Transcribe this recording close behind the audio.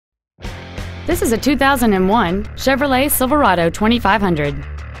This is a 2001 Chevrolet Silverado 2500.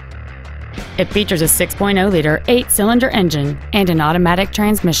 It features a 6.0-liter 8-cylinder engine and an automatic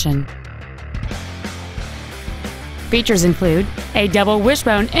transmission. Features include a double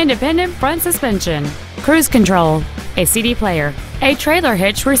wishbone independent front suspension, cruise control, a CD player, a trailer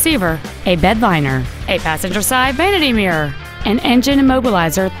hitch receiver, a bed liner, a passenger side vanity mirror, an engine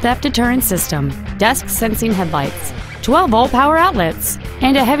immobilizer theft deterrent system, dusk sensing headlights, 12-volt power outlets,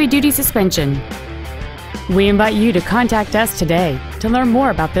 and a heavy-duty suspension. We invite you to contact us today to learn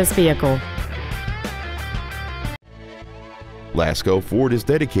more about this vehicle. Lasco Ford is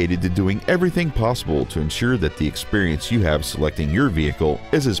dedicated to doing everything possible to ensure that the experience you have selecting your vehicle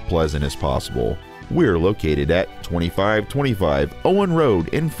is as pleasant as possible. We're located at 2525 Owen Road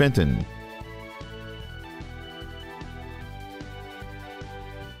in Fenton.